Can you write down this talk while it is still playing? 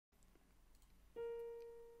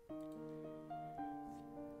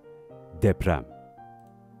Deprem.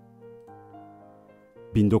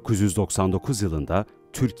 1999 yılında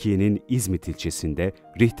Türkiye'nin İzmit ilçesinde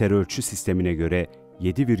Richter ölçü sistemine göre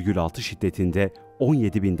 7,6 şiddetinde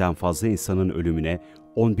 17.000'den fazla insanın ölümüne,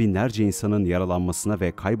 10 binlerce insanın yaralanmasına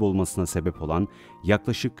ve kaybolmasına sebep olan,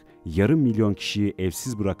 yaklaşık 500.000 kişiyi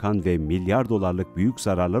evsiz bırakan ve milyar dolarlık büyük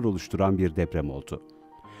zararlar oluşturan bir deprem oldu.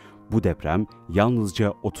 Bu deprem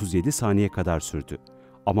yalnızca 37 saniye kadar sürdü.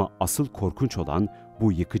 Ama asıl korkunç olan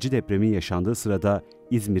bu yıkıcı depremin yaşandığı sırada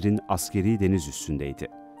İzmir'in askeri deniz üssündeydi.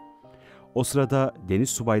 O sırada deniz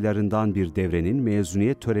subaylarından bir devrenin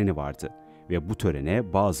mezuniyet töreni vardı ve bu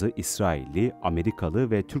törene bazı İsrailli,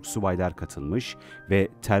 Amerikalı ve Türk subaylar katılmış ve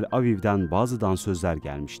Tel Aviv'den bazı dansözler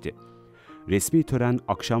gelmişti. Resmi tören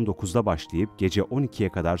akşam 9'da başlayıp gece 12'ye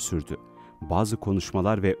kadar sürdü. Bazı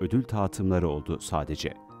konuşmalar ve ödül dağıtımları oldu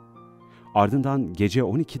sadece. Ardından gece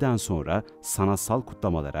 12'den sonra sanatsal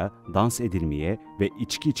kutlamalara, dans edilmeye ve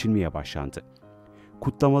içki içilmeye başlandı.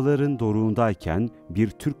 Kutlamaların doruğundayken bir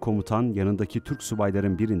Türk komutan yanındaki Türk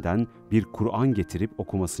subayların birinden bir Kur'an getirip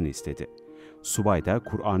okumasını istedi. Subay da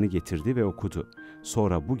Kur'an'ı getirdi ve okudu.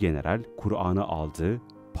 Sonra bu general Kur'an'ı aldı,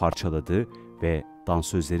 parçaladı ve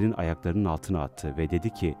dansözlerin ayaklarının altına attı ve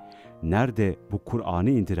dedi ki, "Nerede bu Kur'an'ı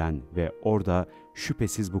indiren ve orada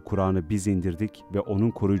şüphesiz bu Kur'an'ı biz indirdik ve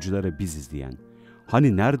onun koruyucuları biziz diyen?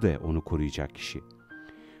 Hani nerede onu koruyacak kişi?"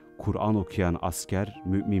 Kur'an okuyan asker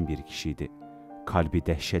mümin bir kişiydi. Kalbi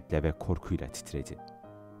dehşetle ve korkuyla titredi.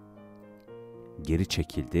 Geri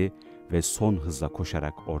çekildi ve son hızla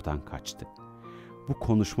koşarak oradan kaçtı. Bu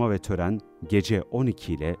konuşma ve tören gece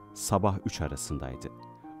 12 ile sabah 3 arasındaydı.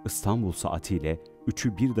 İstanbul saatiyle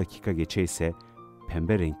 3'ü 1 dakika geçe ise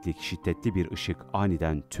pembe renkli şiddetli bir ışık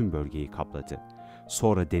aniden tüm bölgeyi kapladı.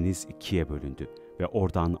 Sonra deniz ikiye bölündü ve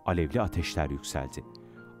oradan alevli ateşler yükseldi.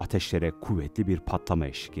 Ateşlere kuvvetli bir patlama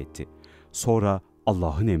eşlik etti. Sonra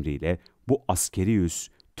Allah'ın emriyle bu askeri üs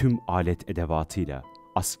tüm alet edevatıyla,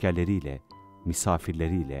 askerleriyle,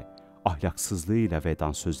 misafirleriyle, ahlaksızlığıyla ve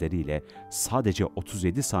dansözleriyle sadece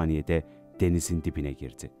 37 saniyede denizin dibine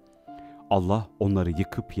girdi. Allah onları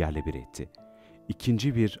yıkıp yerle bir etti.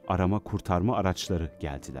 İkinci bir arama kurtarma araçları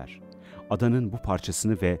geldiler. Adanın bu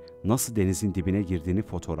parçasını ve nasıl denizin dibine girdiğini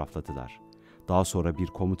fotoğrafladılar. Daha sonra bir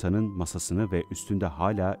komutanın masasını ve üstünde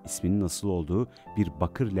hala isminin nasıl olduğu bir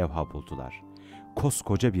bakır levha buldular.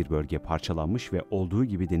 Koskoca bir bölge parçalanmış ve olduğu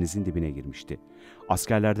gibi denizin dibine girmişti.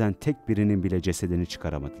 Askerlerden tek birinin bile cesedini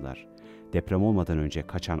çıkaramadılar. Deprem olmadan önce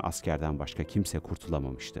kaçan askerden başka kimse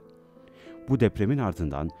kurtulamamıştı. Bu depremin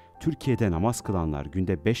ardından Türkiye'de namaz kılanlar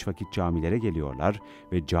günde 5 vakit camilere geliyorlar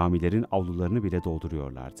ve camilerin avlularını bile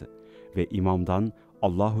dolduruyorlardı. Ve imamdan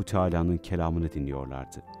Allahu Teala'nın kelamını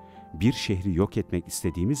dinliyorlardı. Bir şehri yok etmek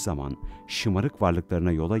istediğimiz zaman şımarık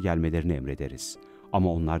varlıklarına yola gelmelerini emrederiz.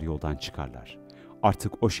 Ama onlar yoldan çıkarlar.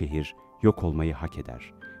 Artık o şehir yok olmayı hak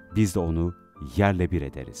eder. Biz de onu yerle bir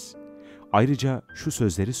ederiz. Ayrıca şu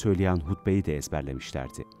sözleri söyleyen hutbeyi de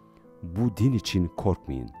ezberlemişlerdi. Bu din için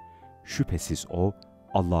korkmayın. Şüphesiz o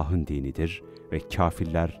Allah'ın dinidir ve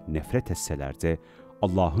kafirler nefret etseler de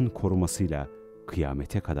Allah'ın korumasıyla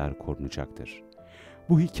kıyamete kadar korunacaktır.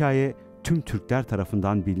 Bu hikaye tüm Türkler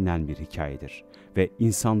tarafından bilinen bir hikayedir ve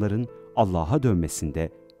insanların Allah'a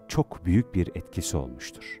dönmesinde çok büyük bir etkisi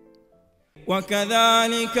olmuştur.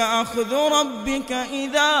 وَكَذَٰلِكَ أَخْذُ رَبِّكَ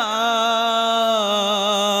إِذَا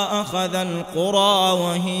أَخَذَ الْقُرَىٰ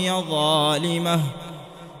وَهِيَ ظَالِمَةٌ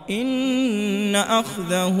إِنَّ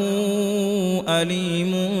أَخْذَهُ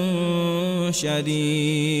أَلِيمٌ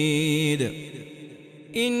شَدِيدٌ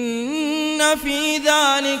إِنَّ فِي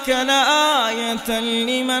ذَٰلِكَ لَآيَةً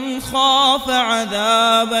لِمَنْ خَافَ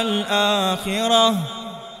عَذَابَ الْآخِرَةِ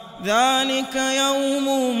ذَٰلِكَ يَوْمٌ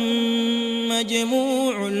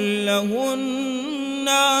مَّجْمُوعٌ لَهُ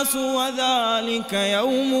النَّاسُ وَذَٰلِكَ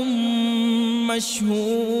يَوْمٌ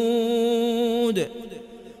مَّشْهُودٌ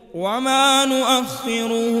وَمَا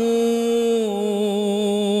نُؤَخِّرُهُ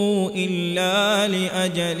إِلَّا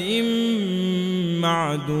لِأَجَلٍ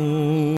مَّعْدُودٍ